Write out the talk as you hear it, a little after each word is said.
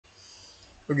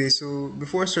Okay, so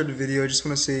before I start the video, I just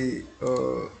want to say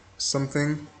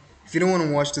something. If you don't want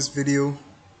to watch this video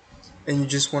and you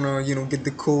just want to, get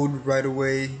the code right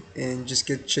away and just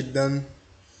get shit done,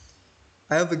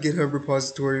 I have a GitHub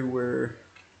repository where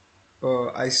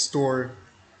I store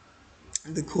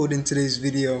the code in today's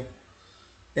video,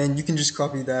 and you can just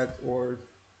copy that. Or,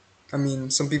 I mean,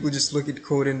 some people just look at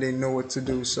code and they know what to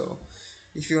do. So,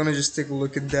 if you want to just take a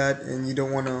look at that and you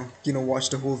don't want to,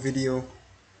 watch the whole video,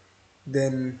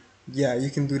 then yeah, you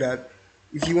can do that.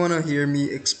 If you want to hear me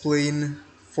explain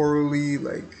thoroughly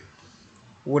like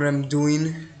what I'm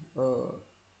doing uh,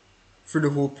 for the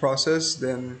whole process,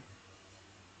 then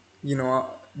you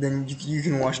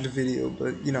can watch the video.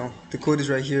 But the code is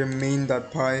right here,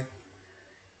 main.py.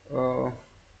 Uh,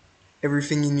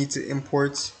 Everything you need to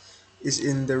import is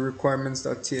in the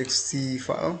requirements.txt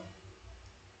file.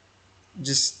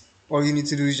 Just all you need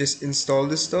to do is just install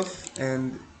this stuff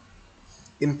and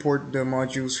import the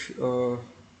modules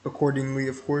accordingly,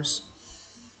 of course.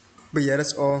 But yeah,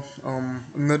 that's all.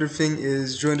 Another thing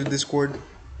is join the Discord.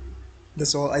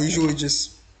 That's all. I usually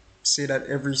just say that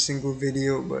every single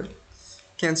video, but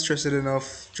can't stress it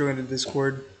enough. Join the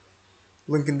Discord.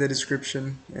 Link in the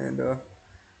description, and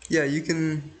yeah, you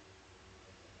can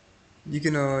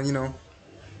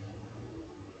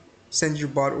send your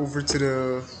bot over to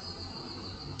the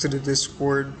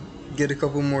Discord. Get a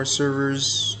couple more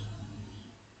servers,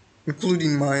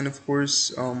 including mine, of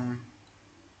course. You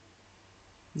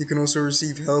can also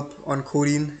receive help on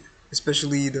coding,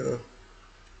 especially the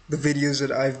videos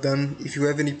that I've done. If you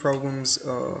have any problems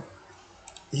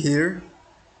here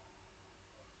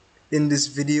in this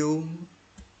video,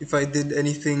 if I did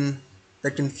anything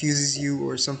that confuses you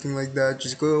or something like that,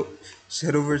 just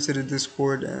head over to the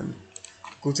Discord and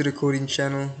go to the coding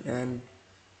channel, and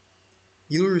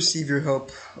you'll receive your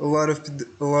help. A lot of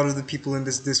the people in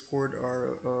this Discord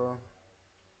are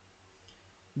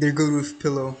they're good with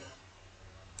pillow.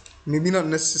 Maybe not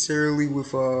necessarily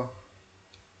with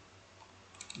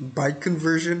byte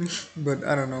conversion, but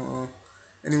I don't know.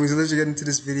 Anyways, let's get into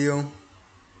this video.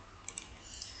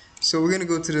 So we're gonna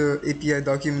go to the API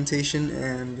documentation,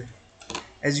 and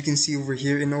as you can see over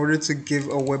here, in order to give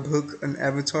a webhook an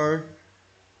avatar,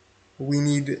 we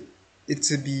need it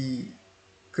to be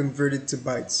converted to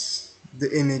bytes.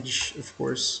 The image, of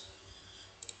course.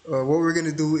 What we're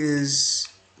gonna do is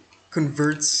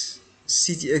convert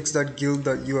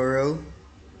ctx.guild.url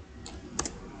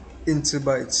into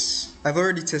bytes. I've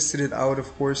already tested it out,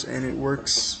 of course, and it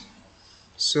works.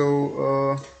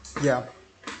 So yeah,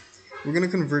 we're gonna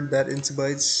convert that into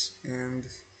bytes, and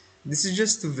this is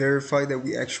just to verify that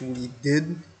we actually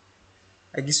did.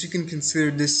 I guess you can consider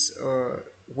this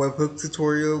webhook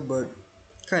tutorial, but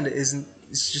kind of isn't.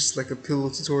 It's just like a pillow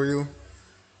tutorial.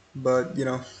 But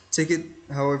take it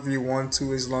however you want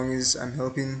to, as long as I'm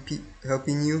helping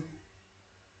you,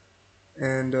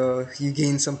 and you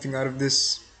gain something out of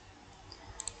this.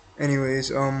 Anyways,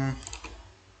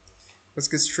 let's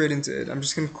get straight into it. I'm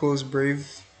just gonna close Brave.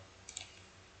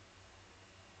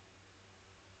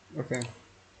 Okay.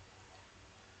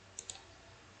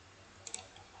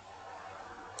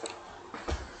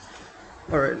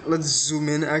 All right. Let's zoom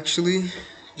in actually,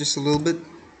 just a little bit.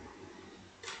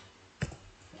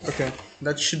 Okay,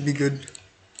 that should be good.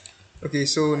 Okay,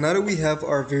 so now that we have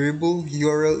our variable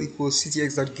URL equals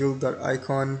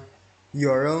ctx.guild.icon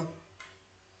URL,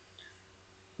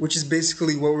 which is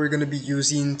basically what we're going to be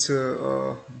using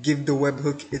to give the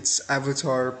webhook its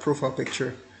avatar profile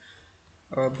picture.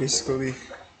 Basically,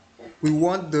 we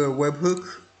want the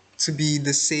webhook to be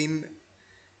the same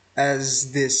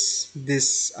as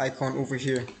this icon over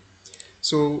here.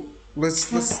 So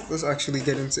let's actually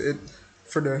get into it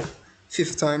for the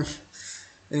fifth time.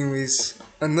 Anyways,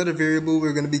 another variable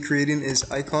we're going to be creating is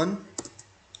icon.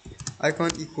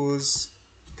 Icon equals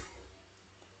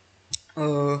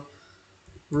uh,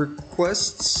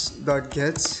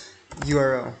 requests.get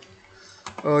URL.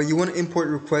 You want to import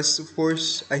requests, of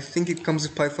course. I think it comes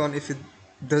with Python. If it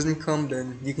doesn't come,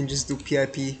 then you can just do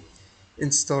pip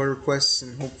install requests,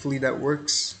 and hopefully that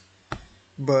works.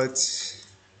 But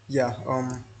yeah,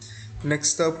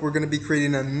 next up we're gonna be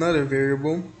creating another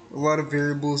variable. A lot of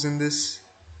variables in this.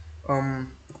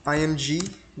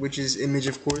 img, which is image,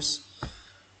 of course,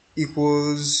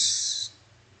 equals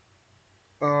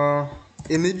uh,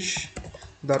 image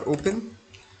dot open.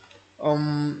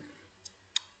 Um,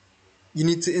 you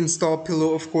need to install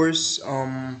Pillow, of course.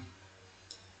 And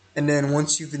then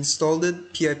once you've installed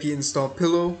it, pip install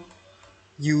Pillow.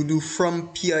 You do from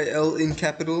pil in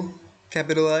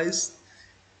capitalized,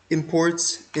 import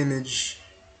image.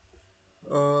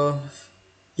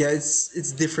 Yeah,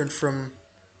 it's different from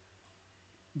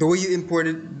the way you import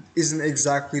it isn't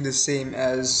exactly the same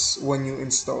as when you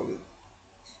installed it,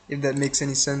 if that makes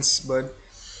any sense. But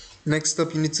next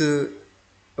up, you need to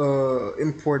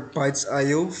import Bytes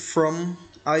IO from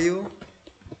IO,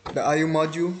 the IO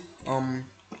module.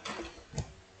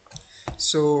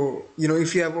 So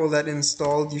if you have all that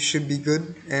installed, you should be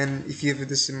good. And if you have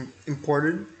this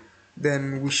imported,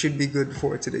 then we should be good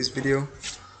for today's video.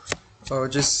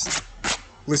 Just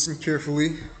listen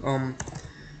carefully.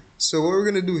 So what we're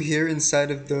gonna do here inside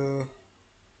of the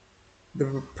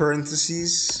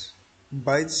parentheses,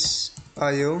 bytes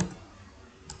IO,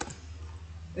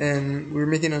 and we're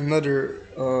making another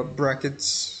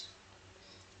brackets,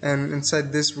 and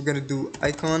inside this we're gonna do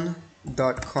icon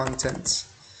dot content,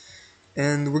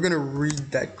 and we're gonna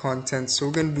read that content. So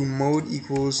we're gonna do mode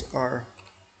equals r.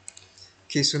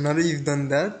 Okay, so now that you've done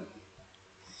that,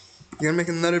 you're gonna make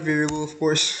another variable, of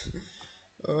course.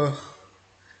 uh,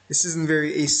 this isn't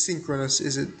very asynchronous,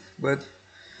 is it? But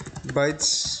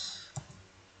bytes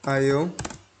IO.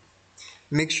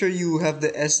 Make sure you have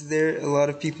the S there. A lot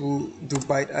of people do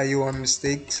byte IO on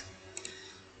mistakes.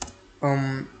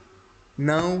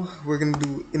 Now we're gonna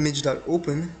do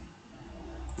image.open.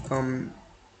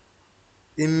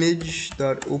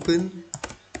 Image.open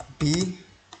b.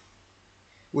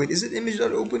 Wait, is it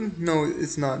image.open? No,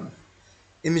 it's not.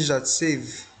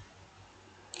 Image.save.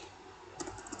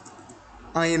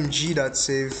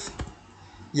 img.save.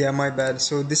 Yeah, my bad.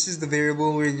 So this is the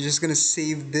variable. We're just gonna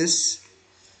save this.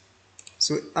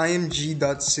 So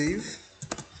img.save,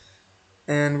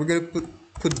 and we're gonna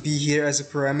put b here as a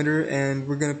parameter, and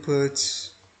we're gonna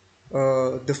put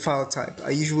the file type.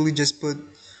 I usually just put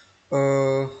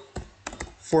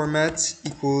format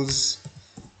equals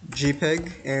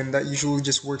JPEG, and that usually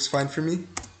just works fine for me.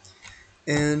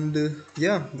 And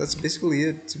yeah, that's basically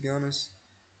it, to be honest.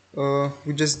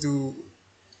 We just do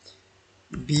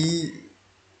b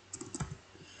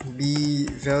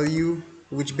value,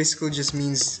 which basically just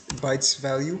means bytes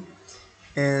value,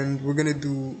 and we're gonna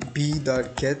do b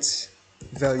dot get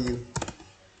value.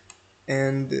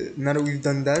 And now that we've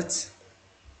done that,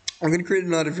 I'm gonna create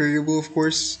another variable, of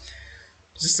course,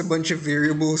 just a bunch of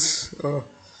variables.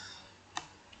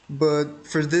 But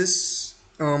for this,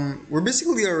 we're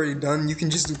basically already done. You can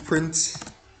just do print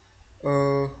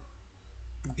uh,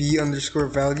 b underscore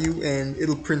value, and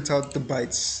it'll print out the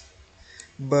bytes.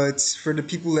 But for the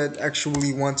people that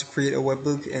actually want to create a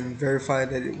webhook and verify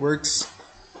that it works,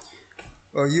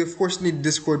 you of course need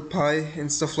Discord Pi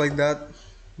and stuff like that.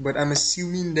 But I'm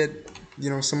assuming that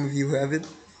some of you have it.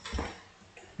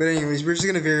 But anyways, we're just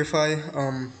gonna verify,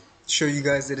 show you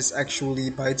guys that it's actually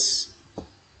bytes,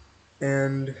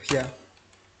 and yeah.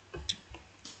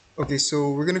 Okay,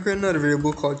 so we're gonna create another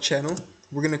variable called channel.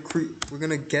 We're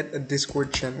gonna get a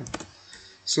Discord channel.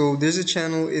 So there's a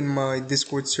channel in my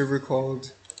Discord server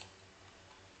called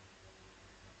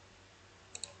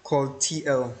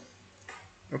TL.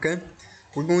 Okay,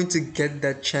 we're going to get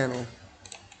that channel.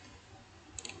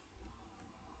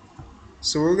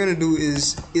 So what we're gonna do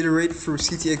is iterate through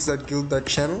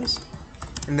ctx.guild.channels,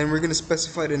 and then we're gonna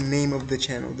specify the name of the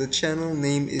channel. The channel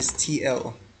name is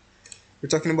TL. We're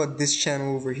talking about this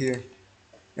channel over here,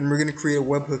 and we're gonna create a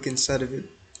webhook inside of it.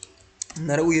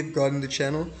 Now that we have gotten the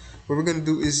channel, what we're gonna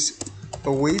do is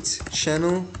await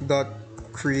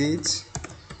channel.create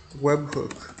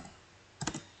webhook.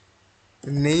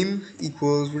 The name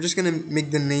equals, we're just gonna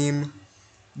make the name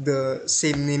the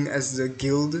same name as the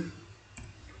guild,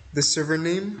 the server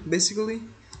name basically.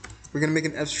 We're gonna make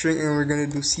an f string, and we're gonna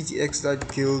do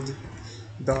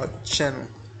ctx.guild.channel.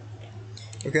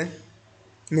 Okay?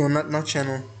 No, not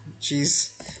channel.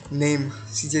 Jeez, name,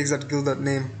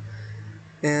 ctx.guild.name.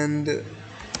 And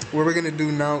what we're gonna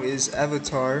do now is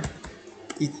avatar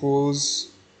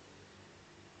equals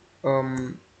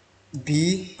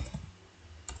b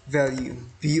value,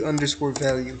 b underscore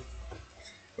value.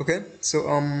 Okay, so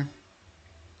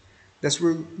that's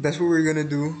what we're gonna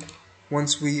do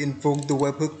once we invoke the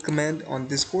webhook command on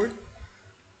Discord,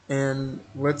 and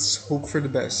let's hope for the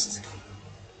best.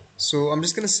 So I'm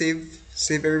just gonna save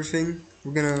everything.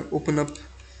 We're gonna open up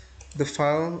the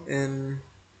file in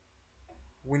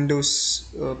Windows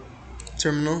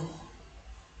terminal.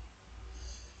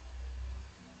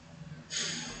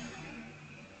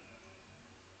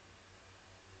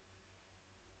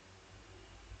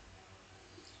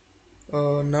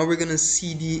 Now we're gonna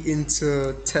cd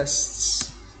into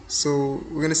tests. So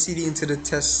we're gonna cd into the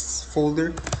tests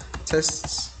folder,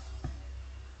 tests,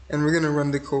 and we're gonna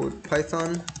run the code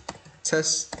python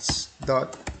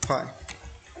tests.py.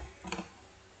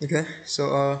 Okay,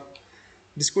 so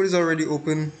Discord is already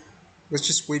open. Let's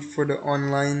just wait for the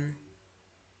online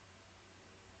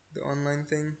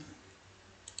thing.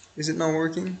 Is it not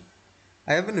working?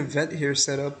 I have an event here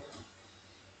set up.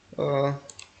 Uh,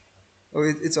 oh,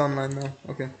 it's online now.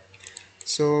 Okay.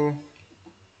 So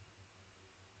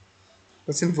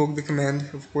let's invoke the command,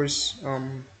 of course.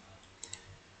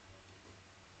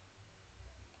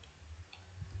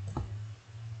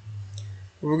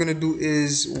 What we're gonna do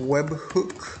is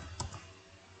webhook,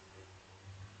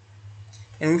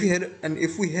 and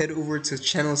if we head over to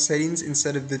channel settings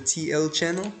instead of the TL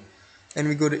channel, and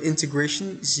we go to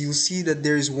integrations, you'll see that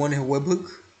there is one webhook,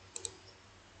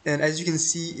 and as you can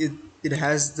see, it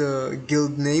has the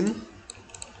guild name,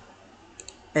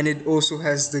 and it also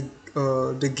has the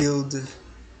guild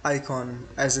icon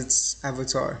as its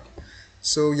avatar.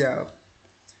 So yeah,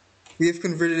 we have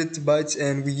converted it to bytes,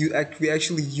 and we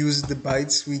actually used the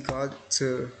bytes we got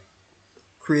to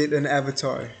create an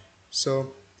avatar.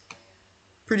 So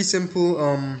pretty simple.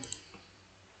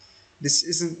 This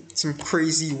isn't some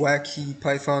crazy wacky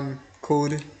Python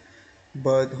code,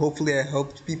 but hopefully I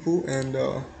helped people, and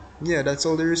yeah, that's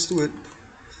all there is to it.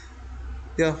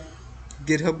 Yeah,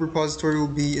 GitHub repository will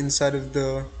be inside of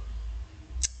the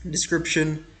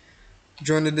description.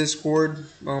 Join the Discord.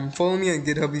 Follow me on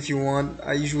GitHub if you want.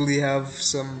 I usually have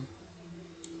some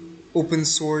open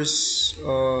source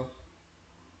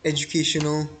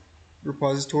educational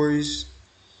repositories.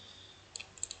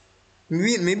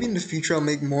 Maybe in the future I'll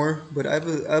make more, but I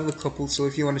have a couple. So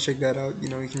if you want to check that out, you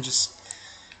can just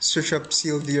search up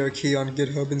clvrk on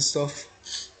GitHub and stuff.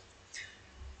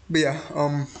 But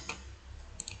yeah,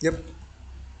 yep.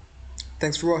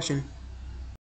 Thanks for watching.